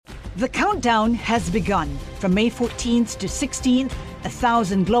The countdown has begun. From May 14th to 16th,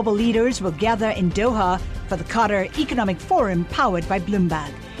 1,000 global leaders will gather in Doha for the Qatar Economic Forum powered by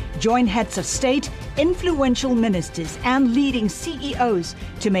Bloomberg. Join heads of state, influential ministers, and leading CEOs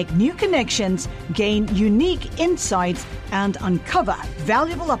to make new connections, gain unique insights, and uncover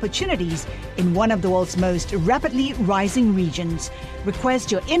valuable opportunities in one of the world's most rapidly rising regions.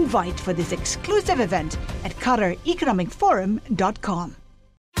 Request your invite for this exclusive event at QatarEconomicForum.com.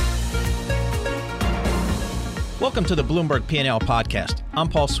 Welcome to the Bloomberg P&L podcast. I'm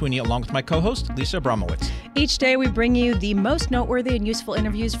Paul Sweeney along with my co-host, Lisa Abramowitz. Each day we bring you the most noteworthy and useful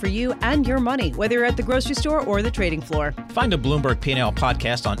interviews for you and your money, whether you're at the grocery store or the trading floor. Find the Bloomberg P&L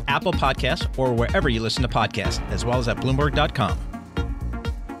podcast on Apple Podcasts or wherever you listen to podcasts, as well as at Bloomberg.com.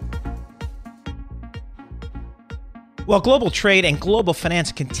 Well, global trade and global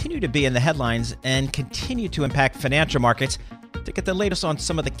finance continue to be in the headlines and continue to impact financial markets. To get the latest on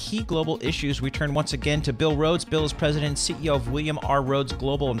some of the key global issues, we turn once again to Bill Rhodes. Bill is president and CEO of William R. Rhodes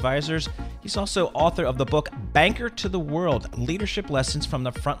Global Advisors. He's also author of the book Banker to the World, Leadership Lessons from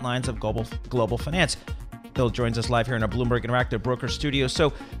the Front Lines of Global Finance. Bill joins us live here in our Bloomberg Interactive Broker studio.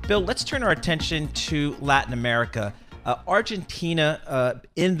 So, Bill, let's turn our attention to Latin America. Argentina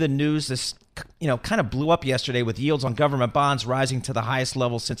in the news. This kind of blew up yesterday with yields on government bonds rising to the highest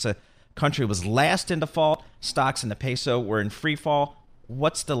level since the country was last in default. Stocks in the peso were in free fall.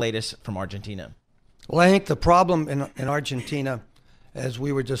 What's the latest from Argentina? Well, I think the problem in Argentina, as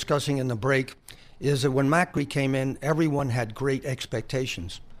we were discussing in the break, is that when Macri came in, everyone had great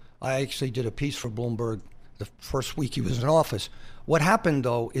expectations. I actually did a piece for Bloomberg the first week he was in office. What happened,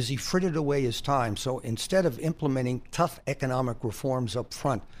 though, is he frittered away his time. So instead of implementing tough economic reforms up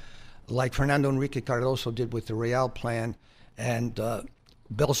front, like Fernando Enrique Cardoso did with the Real Plan, and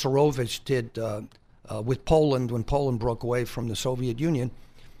Belsarovich did with Poland when Poland broke away from the Soviet Union,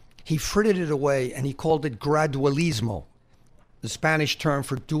 he frittered it away and he called it gradualismo, the Spanish term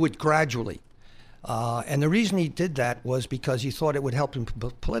for do it gradually. And the reason he did that was because he thought it would help him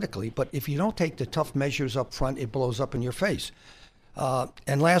politically. But if you don't take the tough measures up front, it blows up in your face.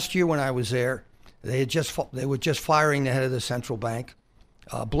 And last year when I was there, they were just firing the head of the central bank,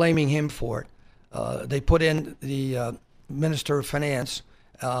 blaming him for it. They put in the Minister of Finance,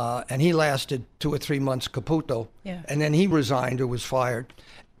 and he lasted 2 or 3 months, Caputo, and then he resigned or was fired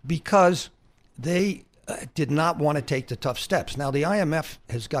because they did not want to take the tough steps. Now, the IMF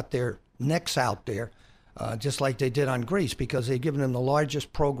has got their necks out there, just like they did on Greece, because they've given them the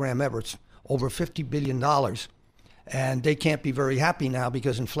largest program ever. It's over $50 billion, and they can't be very happy now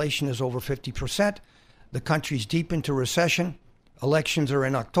because inflation is over 50%. The country's deep into recession. Elections are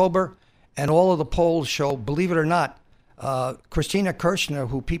in October, and all of the polls show, believe it or not, Christina Kirchner,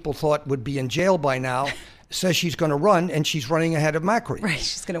 who people thought would be in jail by now, says she's going to run, and she's running ahead of Macri. Right,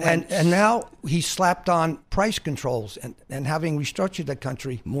 she's going to win. And now he slapped on price controls, and having restructured the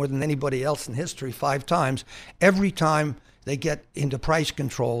country more than anybody else in history 5 times, every time they get into price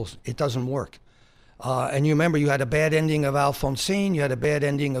controls, it doesn't work. And you remember you had a bad ending of Alfonsín, you had a bad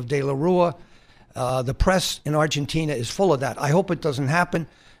ending of De la Rua. The press in Argentina is full of that. I hope it doesn't happen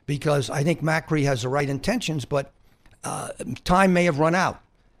because I think Macri has the right intentions, but time may have run out.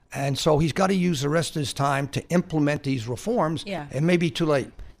 And so he's got to use the rest of his time to implement these reforms. It may be too late.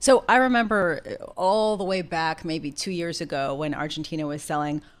 So I remember all the way back maybe 2 years ago when Argentina was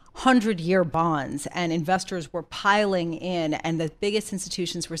selling 100-year bonds and investors were piling in, and the biggest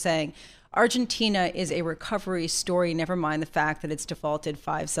institutions were saying, Argentina is a recovery story, never mind the fact that it's defaulted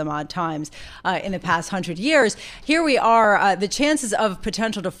 5 some odd times in the past 100 years. Here we are, the chances of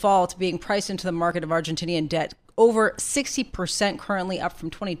potential default being priced into the market of Argentinian debt over 60% currently, up from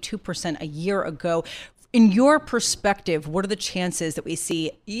 22% a year ago. In your perspective, what are the chances that we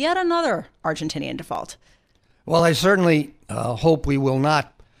see yet another Argentinian default? Well, I certainly hope we will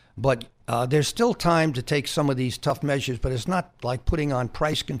not, but there's still time to take some of these tough measures, but it's not like putting on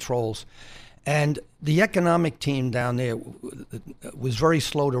price controls. And the economic team down there was very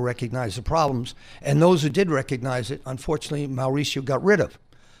slow to recognize the problems. And those who did recognize it, unfortunately, Mauricio got rid of.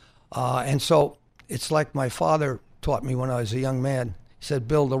 And so it's like my father taught me when I was a young man. He said,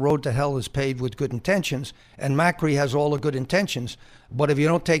 Bill, the road to hell is paved with good intentions. And Macri has all the good intentions. But if you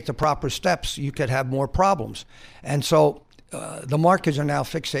don't take the proper steps, you could have more problems. And so the markets are now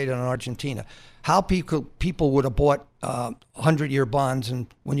fixated on Argentina. How people would have bought 100-year bonds. And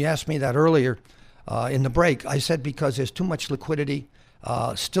when you asked me that earlier in the break, I said because there's too much liquidity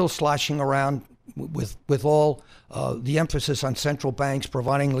still sloshing around with all the emphasis on central banks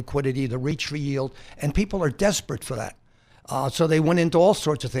providing liquidity, the reach for yield, and people are desperate for that. So they went into all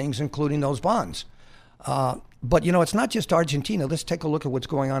sorts of things, including those bonds. But, it's not just Argentina. Let's take a look at what's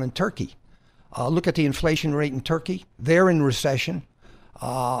going on in Turkey. Look at the inflation rate in Turkey. They're in recession.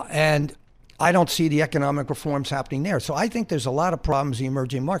 And I don't see the economic reforms happening there. So I think there's a lot of problems in the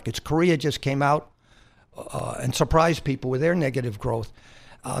emerging markets. Korea just came out and surprised people with their negative growth.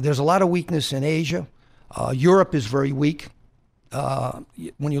 There's a lot of weakness in Asia. Europe is very weak.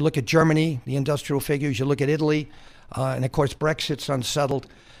 When you look at Germany, the industrial figures, you look at Italy, and of course Brexit's unsettled.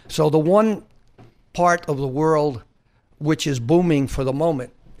 So the one part of the world which is booming for the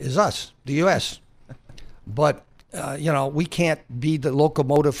moment is us, the U.S. But we can't be the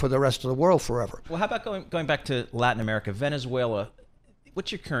locomotive for the rest of the world forever. Well, how about going back to Latin America, Venezuela?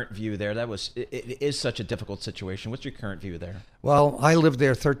 What's your current view there? It is such a difficult situation. What's your current view there? Well, I lived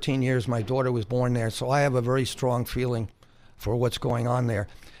there 13 years. My daughter was born there, so I have a very strong feeling for what's going on there.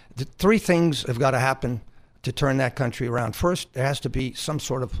 The three things have got to happen to turn that country around. First, there has to be some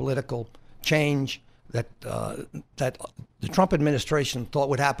sort of political change that the Trump administration thought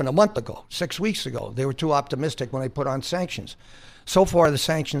would happen a month ago, 6 weeks ago. They were too optimistic when they put on sanctions. So far, the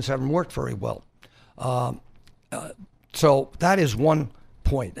sanctions haven't worked very well. So that is one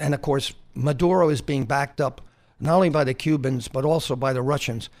point. And of course, Maduro is being backed up not only by the Cubans, but also by the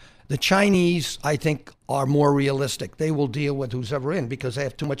Russians. The Chinese, I think, are more realistic. They will deal with who's ever in because they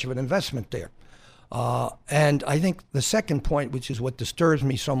have too much of an investment there. And I think the second point, which is what disturbs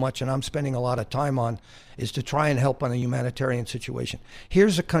me so much, and I'm spending a lot of time on, is to try and help on a humanitarian situation.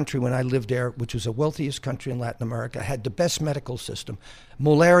 Here's a country, when I lived there, which was the wealthiest country in Latin America, had the best medical system.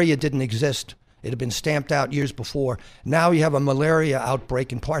 Malaria didn't exist. It had been stamped out years before. Now you have a malaria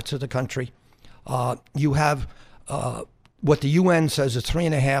outbreak in parts of the country. You have what the UN says is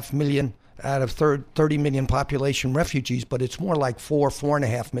 3.5 million out of 30 million population refugees, but it's more like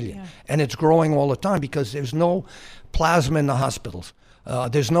 4.5 million. Yeah. And it's growing all the time because there's no plasma in the hospitals.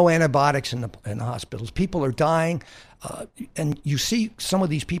 There's no antibiotics in the hospitals. People are dying. And you see some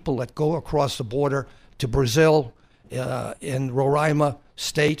of these people that go across the border to Brazil, in Roraima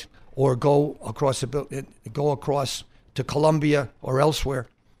State, or go across to Colombia or elsewhere.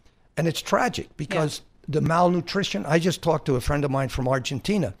 And it's tragic because the malnutrition. I just talked to a friend of mine from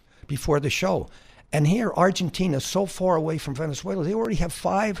Argentina before the show. And here, Argentina is so far away from Venezuela, they already have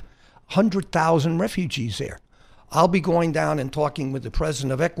 500,000 refugees there. I'll be going down and talking with the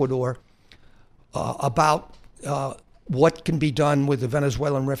president of Ecuador about what can be done with the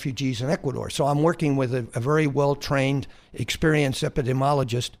Venezuelan refugees in Ecuador. So I'm working with a very well-trained, experienced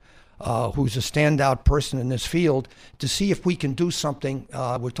epidemiologist who's a standout person in this field to see if we can do something.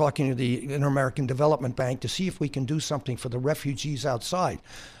 We're talking to the Inter-American Development Bank to see if we can do something for the refugees outside.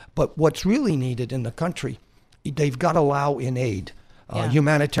 But what's really needed in the country, they've got to allow in aid,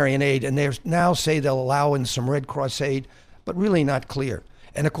 humanitarian aid, and they now say they'll allow in some Red Cross aid, but really not clear.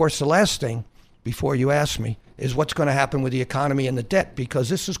 And of course, the last thing, before you ask me, is what's going to happen with the economy and the debt, because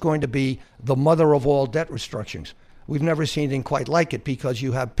this is going to be the mother of all debt restructurings. We've never seen anything quite like it because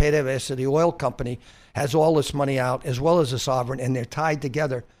you have PDVSA, the oil company, has all this money out, as well as the sovereign, and they're tied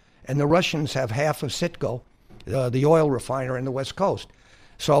together. And the Russians have half of Citgo, the oil refiner in the West Coast.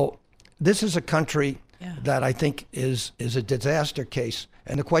 So this is a country that I think is a disaster case.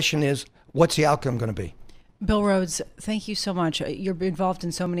 And the question is, what's the outcome going to be? Bill Rhodes, thank you so much. You're involved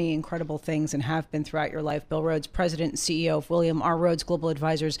in so many incredible things and have been throughout your life. Bill Rhodes, President and CEO of William R. Rhodes Global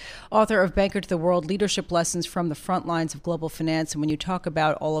Advisors, author of Banker to the World, Leadership Lessons from the Front Lines of Global Finance. And when you talk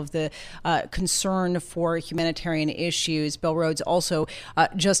about all of the concern for humanitarian issues, Bill Rhodes also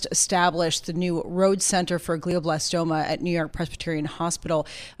just established the new Rhodes Center for Glioblastoma at New York Presbyterian Hospital.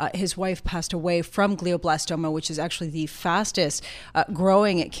 His wife passed away from glioblastoma, which is actually the fastest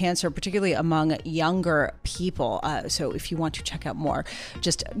growing cancer, particularly among younger people. So if you want to check out more,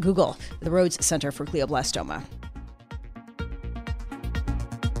 just Google the Rhodes Center for Glioblastoma.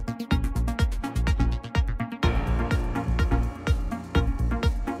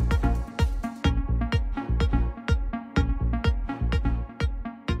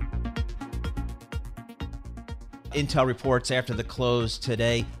 Intel reports after the close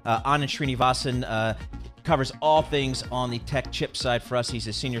today. Anand Srinivasan covers all things on the tech chip side for us. He's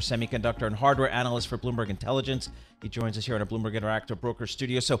a senior semiconductor and hardware analyst for Bloomberg Intelligence. He joins us here in our Bloomberg Interactive Broker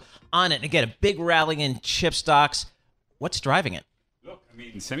studio. So Anand, again, a big rally in chip stocks. What's driving it? Look, I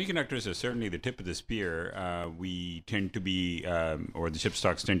mean, semiconductors are certainly the tip of the spear. We tend to be, or the chip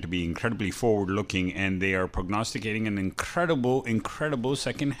stocks tend to be incredibly forward-looking, and they are prognosticating an incredible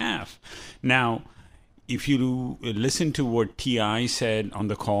second half. Now, if you listen to what TI said on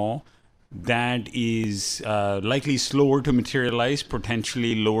the call, that is likely slower to materialize,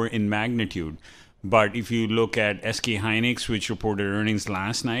 potentially lower in magnitude. But if you look at SK Hynix, which reported earnings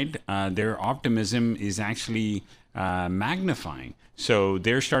last night, their optimism is actually magnifying. So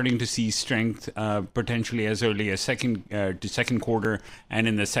they're starting to see strength potentially as early as second quarter and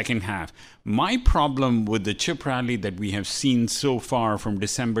in the second half. My problem with the chip rally that we have seen so far from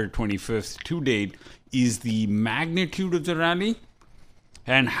December 25th to date is the magnitude of the rally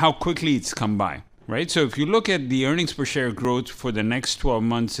and how quickly it's come by, right? So if you look at the earnings per share growth for the next 12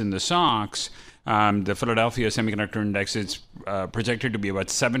 months in the stocks, the Philadelphia Semiconductor Index is projected to be about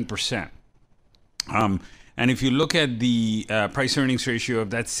 7%. And if you look at the price earnings ratio of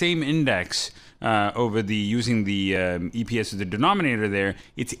that same index using the EPS as the denominator there,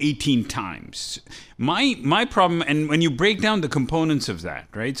 it's 18 times. My problem, and when you break down the components of that,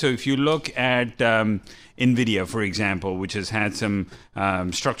 right? So if you look at NVIDIA, for example, which has had some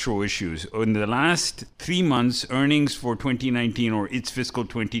structural issues. In the last 3 months, earnings for 2019 or its fiscal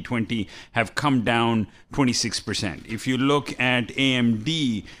 2020 have come down 26%. If you look at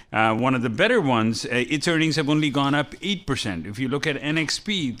AMD, one of the better ones, its earnings have only gone up 8%. If you look at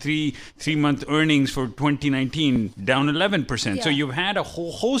NXP, three-month earnings for 2019, down 11%. Yeah. So you've had a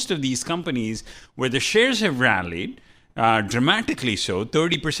whole host of these companies where the shares have rallied, dramatically so,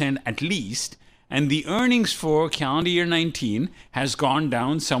 30% at least, and the earnings for calendar year 19 has gone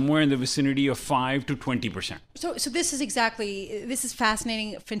down somewhere in the vicinity of 5 to 20%. So this is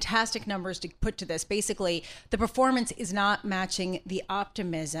fascinating, fantastic numbers to put to this. Basically, the performance is not matching the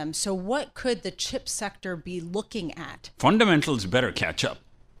optimism. So what could the chip sector be looking at? Fundamentals better catch up.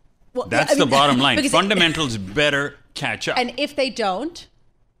 Well, That's the bottom line. Fundamentals better catch up. And if they don't,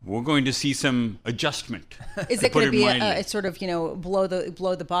 we're going to see some adjustment. is it going to be a sort of, blow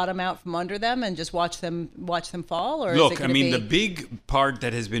the bottom out from under them and just watch them fall? Or look, is it the big part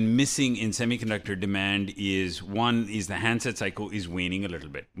that has been missing in semiconductor demand is the handset cycle is waning a little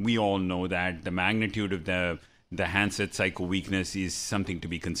bit. We all know that the magnitude of the handset cycle weakness is something to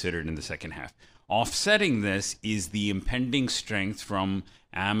be considered in the second half. Offsetting this is the impending strength from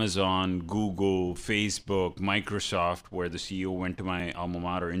Amazon, Google, Facebook, Microsoft, where the CEO went to my alma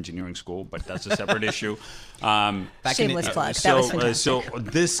mater, engineering school, but that's a separate issue. Shameless plug. That was fantastic. So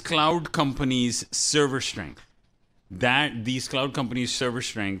this cloud company's server strength,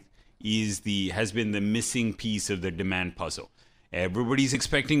 has been the missing piece of the demand puzzle. Everybody's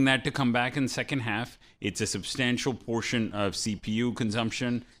expecting that to come back in the second half. It's a substantial portion of CPU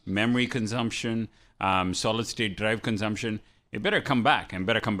consumption, memory consumption, solid-state drive consumption. It better come back, and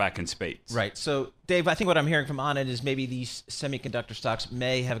better come back in spades. Right. So, Dave, I think what I'm hearing from Anand is maybe these semiconductor stocks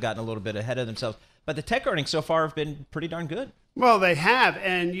may have gotten a little bit ahead of themselves, but the tech earnings so far have been pretty darn good. Well, they have,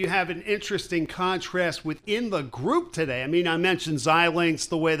 and you have an interesting contrast within the group today. I mentioned Xilinx,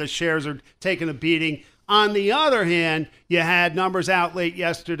 the way the shares are taking a beating. On the other hand, you had numbers out late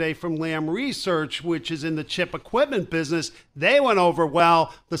yesterday from Lam Research, which is in the chip equipment business. They went over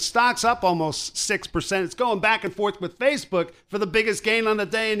well. The stock's up almost 6%. It's going back and forth with Facebook for the biggest gain on the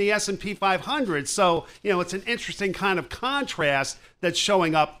day in the S&P 500. So, it's an interesting kind of contrast that's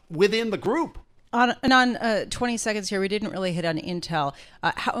showing up within the group. On 20 seconds here, we didn't really hit on Intel.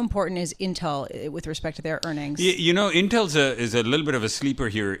 How important is Intel with respect to their earnings? Intel's is a little bit of a sleeper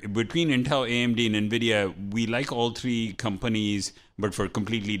here. Between Intel, AMD, and NVIDIA, we like all three companies, but for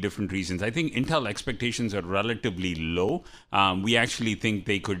completely different reasons. I think Intel expectations are relatively low. We actually think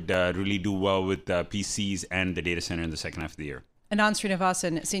they could really do well with PCs and the data center in the second half of the year. Anand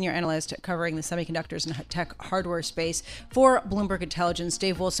Srinivasan, senior analyst covering the semiconductors and tech hardware space for Bloomberg Intelligence.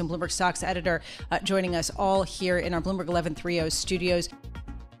 Dave Wilson, Bloomberg Stocks editor, joining us all here in our Bloomberg 1130 studios.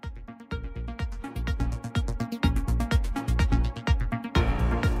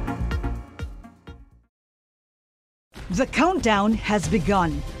 The countdown has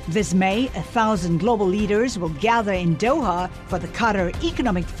begun. This May, 1,000 global leaders will gather in Doha for the Qatar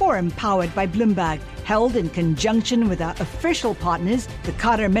Economic Forum powered by Bloomberg, held in conjunction with our official partners, the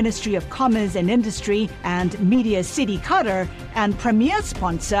Qatar Ministry of Commerce and Industry and Media City Qatar, and premier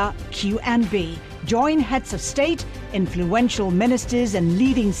sponsor QNB. Join heads of state, influential ministers, and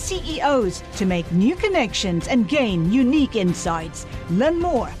leading CEOs to make new connections and gain unique insights. Learn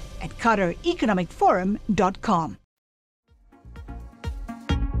more at QatarEconomicForum.com.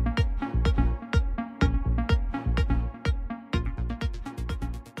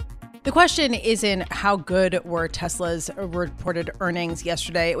 The question isn't how good were Tesla's reported earnings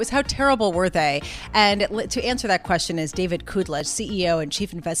yesterday. It was how terrible were they? And to answer that question is David Kudla, CEO and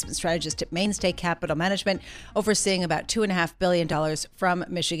Chief Investment Strategist at Mainstay Capital Management, overseeing about $2.5 billion from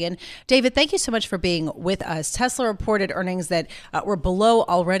Michigan. David, thank you so much for being with us. Tesla reported earnings that were below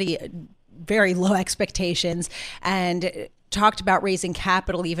already very low expectations and talked about raising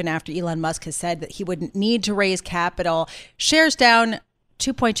capital even after Elon Musk has said that he wouldn't need to raise capital. Shares down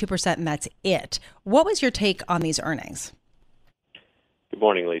 2.2%, and that's it. What was your take on these earnings? Good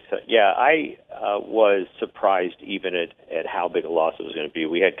morning, Lisa. Yeah, I was surprised even at how big a loss it was going to be.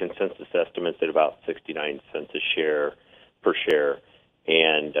 We had consensus estimates at about 69 cents a share per share,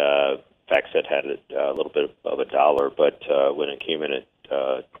 and FactSet had it a little bit of a dollar, but when it came in at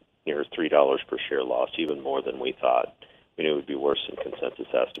near $3 per share loss, even more than we thought. We knew it would be worse than consensus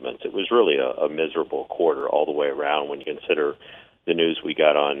estimates. It was really a miserable quarter all the way around when you consider the news we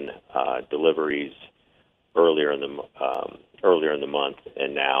got on deliveries earlier in the month,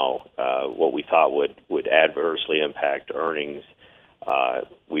 and now what we thought would adversely impact earnings.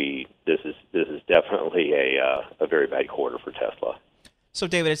 This is definitely a very bad quarter for Tesla. So,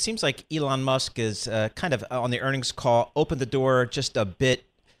 David, it seems like Elon Musk is kind of on the earnings call opened the door just a bit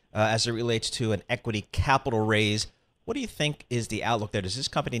as it relates to an equity capital raise. What do you think is the outlook there? Does this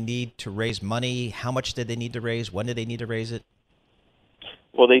company need to raise money? How much did they need to raise? When did they need to raise it?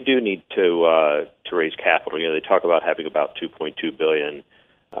 Well, they do need to raise capital. You know, they talk about having about $2.2 billion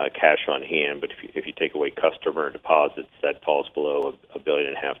cash on hand, but if you take away customer deposits, that falls below $1.5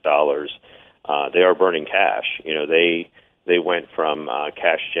 billion. They are burning cash. You know, they went from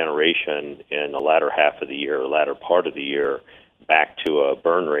cash generation in the latter half of the year, or latter part of the year, back to a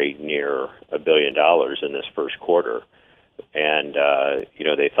burn rate near $1 billion in this first quarter. And, you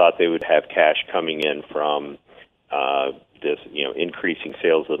know, they thought they would have cash coming in from this, you know, increasing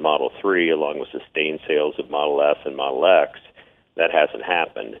sales of the Model 3 along with sustained sales of Model S and Model X. That hasn't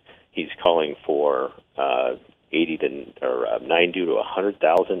happened. He's calling for 90 to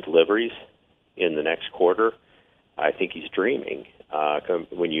 100,000 deliveries in the next quarter. I think he's dreaming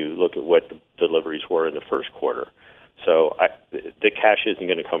when you look at what the deliveries were in the first quarter. So the cash isn't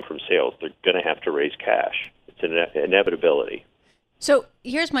going to come from sales. They're going to have to raise cash. It's an inevitability. So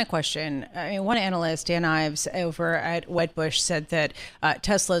here's my question. I mean, one analyst, Dan Ives, over at Wedbush, said that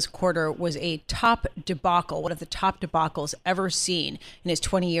Tesla's quarter was a top debacle, one of the top debacles ever seen in his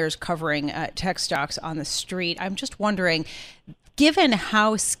 20 years covering tech stocks on the street. I'm just wondering, given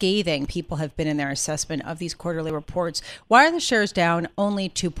how scathing people have been in their assessment of these quarterly reports, why are the shares down only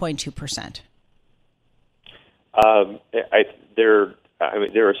 2.2%?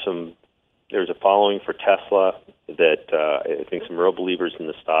 There's a following for Tesla that I think some real believers in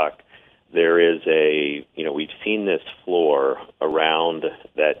the stock. There is we've seen this floor around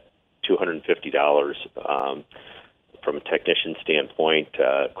that $250 from a technician standpoint,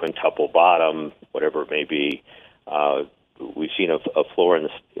 quintuple bottom, whatever it may be. We've seen a floor in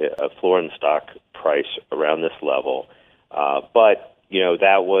the stock price around this level, but you know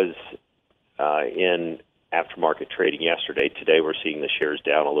that was in aftermarket trading yesterday. Today we're seeing the shares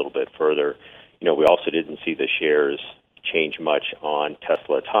down a little bit further. You know, we also didn't see the shares change much on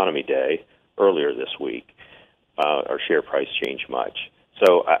Tesla Autonomy Day earlier this week. Our share price changed much.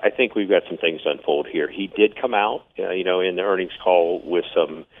 So I think we've got some things to unfold here. He did come out, in the earnings call with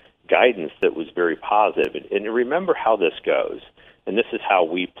some guidance that was very positive. And remember how this goes. And this is how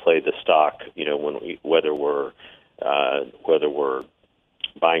we play the stock. You know, whether we're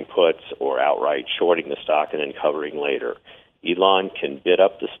buying puts or outright shorting the stock and then covering later. Elon can bid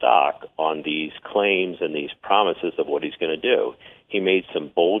up the stock on these claims and these promises of what he's going to do. He made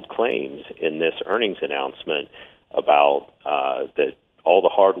some bold claims in this earnings announcement about that all the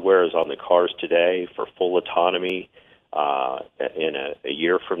hardware is on the cars today for full autonomy in a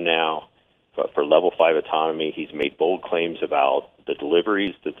year from now. But for level 5 autonomy, he's made bold claims about the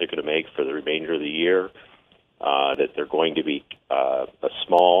deliveries that they're going to make for the remainder of the year. That they're going to be a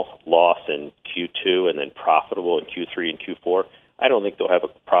small loss in Q2 and then profitable in Q3 and Q4. I don't think they'll have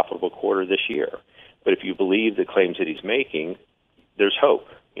a profitable quarter this year. But if you believe the claims that he's making, there's hope.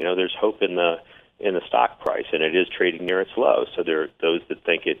 You know, there's hope in the stock price, and it is trading near its low. So there are those that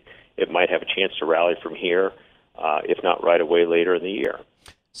think it might have a chance to rally from here, if not right away later in the year.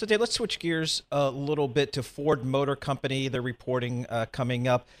 So, Dave, let's switch gears a little bit to Ford Motor Company. They're reporting coming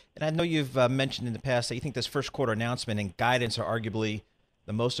up. And I know you've mentioned in the past that you think this first quarter announcement and guidance are arguably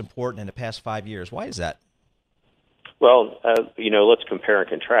the most important in the past 5 years. Why is that? Well, let's compare and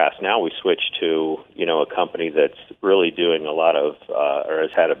contrast. Now we switch to, a company that's really doing a lot of, or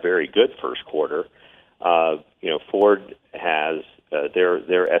has had a very good first quarter. Ford has their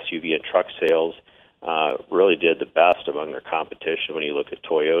SUV and truck sales really did the best among their competition. When you look at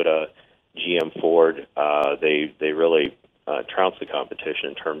Toyota, GM, Ford, they really trounced the competition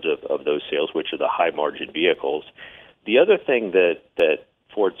in terms of those sales, which are the high-margin vehicles. The other thing that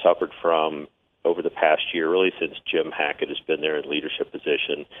Ford suffered from over the past year, really since Jim Hackett has been there in leadership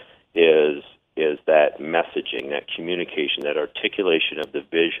position, is messaging, that communication, that articulation of the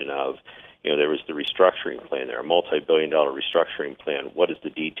vision of, there was the restructuring plan there, a multi-billion-dollar restructuring plan. What is the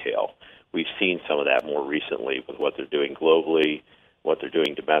detail? We've seen some of that more recently with what they're doing globally, what they're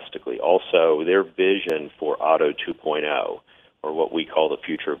doing domestically. Also, their vision for Auto 2.0, or what we call the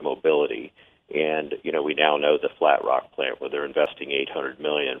future of mobility. And, we now know the Flat Rock plant where they're investing $800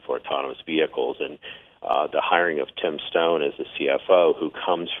 million for autonomous vehicles. And the hiring of Tim Stone as the CFO, who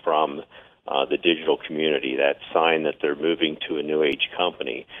comes from the digital community, that sign that they're moving to a new age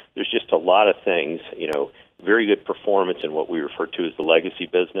company. There's just a lot of things, very good performance in what we refer to as the legacy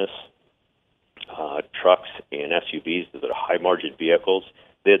business. Trucks and SUVs, that are high-margin vehicles.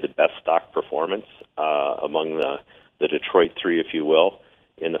 They had the best stock performance among the Detroit Three, if you will,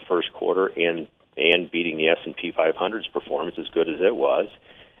 in the first quarter, and beating the S&P 500's performance as good as it was.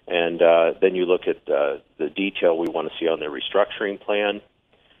 And then you look at the detail we want to see on their restructuring plan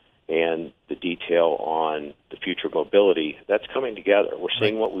and the detail on the future of mobility. That's coming together. We're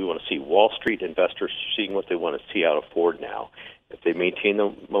seeing what we want to see. Wall Street investors are seeing what they want to see out of Ford now. If they maintain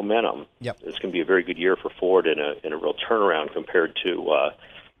the momentum, it's going to be a very good year for Ford and a real turnaround compared to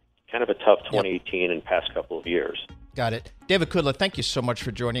kind of a tough 2018 and past couple of years. Got it. David Kudla, thank you so much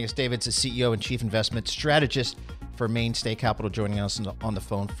for joining us. David's the CEO and Chief Investment Strategist for Mainstay Capital, joining us on the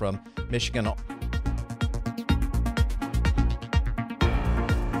phone from Michigan.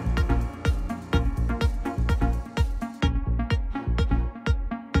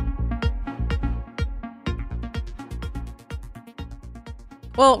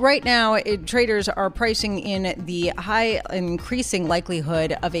 Well, right now, traders are pricing in the high increasing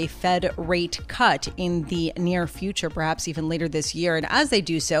likelihood of a Fed rate cut in the near future, perhaps even later this year. And as they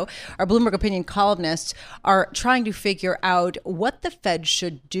do so, our Bloomberg Opinion columnists are trying to figure out what the Fed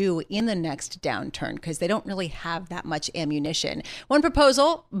should do in the next downturn, because they don't really have that much ammunition. One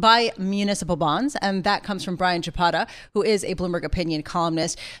proposal: buy municipal bonds, and that comes from Brian Chapata, who is a Bloomberg Opinion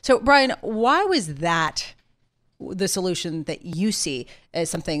columnist. So, Brian, why was that the solution that you see as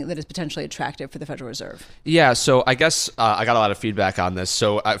something that is potentially attractive for the Federal Reserve? Yeah, so I guess I got a lot of feedback on this.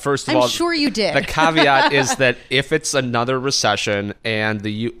 So first of all, I'm sure you did. The caveat is that if it's another recession and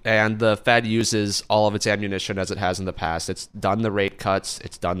the Fed uses all of its ammunition as it has in the past, it's done the rate cuts,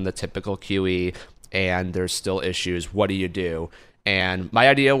 it's done the typical QE, and there's still issues, what do you do? And my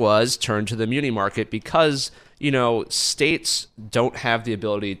idea was turn to the muni market because states don't have the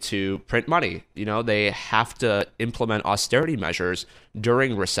ability to print money. They have to implement austerity measures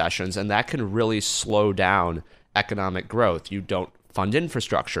during recessions, and that can really slow down economic growth. You don't fund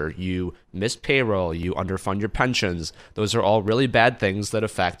infrastructure, you miss payroll, you underfund your pensions. Those are all really bad things that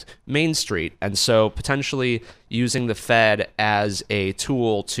affect Main Street. And so potentially using the Fed as a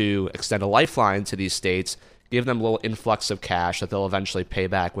tool to extend a lifeline to these states, give them a little influx of cash that they'll eventually pay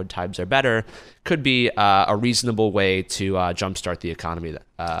back when times are better, could be a reasonable way to jumpstart the economy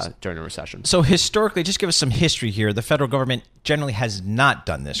during a recession. So historically, just give us some history here. The federal government generally has not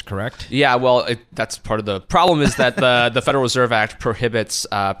done this, correct? Yeah, well, that's part of the problem is that the Federal Reserve Act prohibits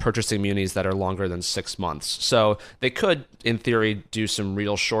purchasing munis that are longer than 6 months. So they could, in theory, do some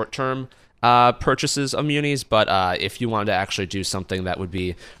real short-term purchases of munis, but if you wanted to actually do something that would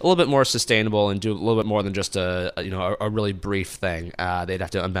be a little bit more sustainable and do a little bit more than just a really brief thing, they'd have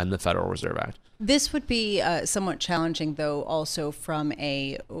to amend the Federal Reserve Act. This would be somewhat challenging, though, also from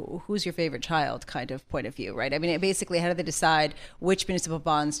a who's your favorite child kind of point of view, right? I mean, basically, how do they decide which municipal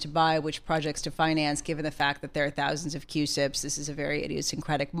bonds to buy, which projects to finance, given the fact that there are thousands of QSIPs? This is a very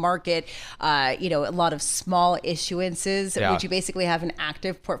idiosyncratic market. A lot of small issuances. Yeah. Would you basically have an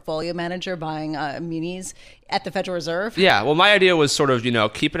active portfolio manager buying munis at the Federal Reserve? Yeah, well, my idea was sort of,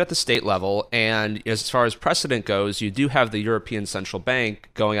 keep it at the state level. And as far as precedent goes, you do have the European Central Bank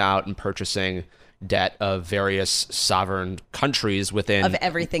going out and purchasing debt of various sovereign countries within of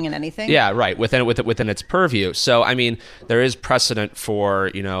everything and anything. Yeah, right. Within its purview. So, I mean, there is precedent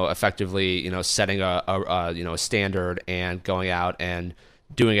for, effectively, setting a standard and going out and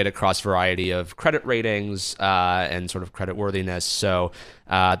doing it across a variety of credit ratings and sort of credit worthiness. So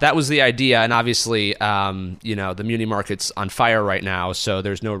that was the idea. And obviously, the muni market's on fire right now, so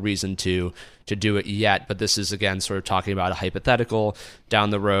there's no reason to do it yet. But this is, again, sort of talking about a hypothetical down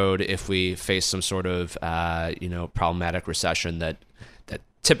the road if we face some sort of, problematic recession that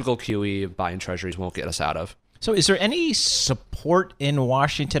typical QE buying treasuries won't get us out of. So is there any support in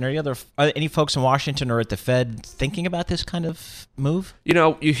Washington or any folks in Washington or at the Fed thinking about this kind of move? You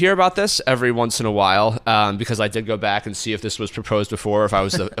know, you hear about this every once in a while because I did go back and see if this was proposed before, if I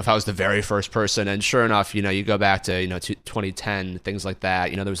was the very first person. And sure enough, you know, you go back to 2010, things like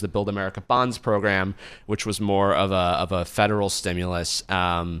that. You know, there was the Build America Bonds program, which was more of a federal stimulus.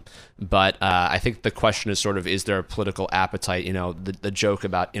 But I think the question is sort of, is there a political appetite? You know, the joke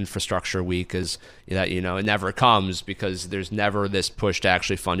about infrastructure week is that, you know, it never comes because there's never this push to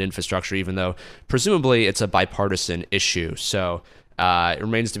actually fund infrastructure, even though presumably it's a bipartisan issue. So it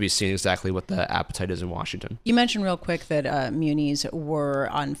remains to be seen exactly what the appetite is in Washington. You mentioned real quick that munis were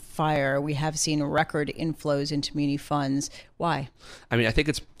on fire. We have seen record inflows into muni funds. Why? I mean, I think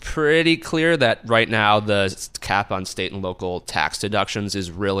it's pretty clear that right now the cap on state and local tax deductions is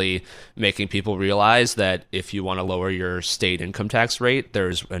really making people realize that if you want to lower your state income tax rate,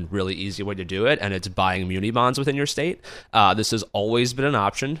 there's a really easy way to do it, and it's buying muni bonds within your state. This has always been an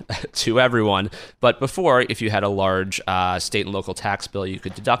option to everyone, but before, if you had a large state and local tax bill, you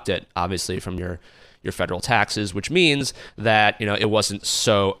could deduct it, obviously, from your federal taxes, which means that, you know, it wasn't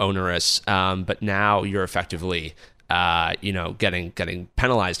so onerous, but now you're effectively getting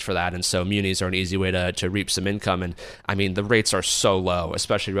penalized for that. And so munis are an easy way to reap some income. And I mean, the rates are so low,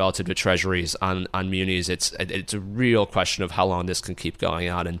 especially relative to treasuries on munis. It's a real question of how long this can keep going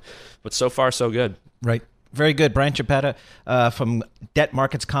on. But so far, so good. Right. Very good. Brian Chiappetta from Debt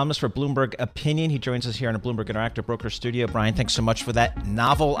Markets columnist for Bloomberg Opinion. He joins us here in a Bloomberg Interactive Broker studio. Brian, thanks so much for that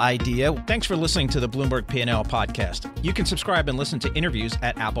novel idea. Thanks for listening to the Bloomberg P&L podcast. You can subscribe and listen to interviews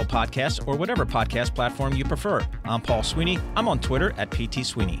at Apple Podcasts or whatever podcast platform you prefer. I'm Paul Sweeney. I'm on Twitter at PT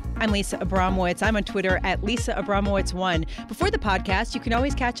Sweeney. I'm Lisa Abramowitz. I'm on Twitter at Lisa Abramowitz1. Before the podcast, you can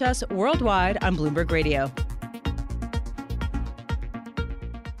always catch us worldwide on Bloomberg Radio.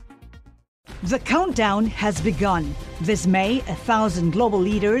 The countdown has begun. This May, 1,000 global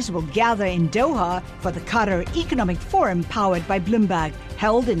leaders will gather in Doha for the Qatar Economic Forum powered by Bloomberg,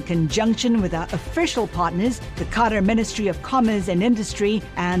 held in conjunction with our official partners, the Qatar Ministry of Commerce and Industry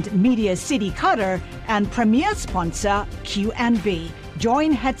and Media City Qatar, and premier sponsor QNB.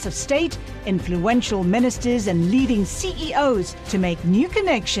 Join heads of state, influential ministers, and leading CEOs to make new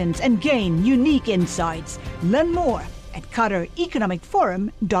connections and gain unique insights. Learn more at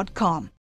QatarEconomicForum.com.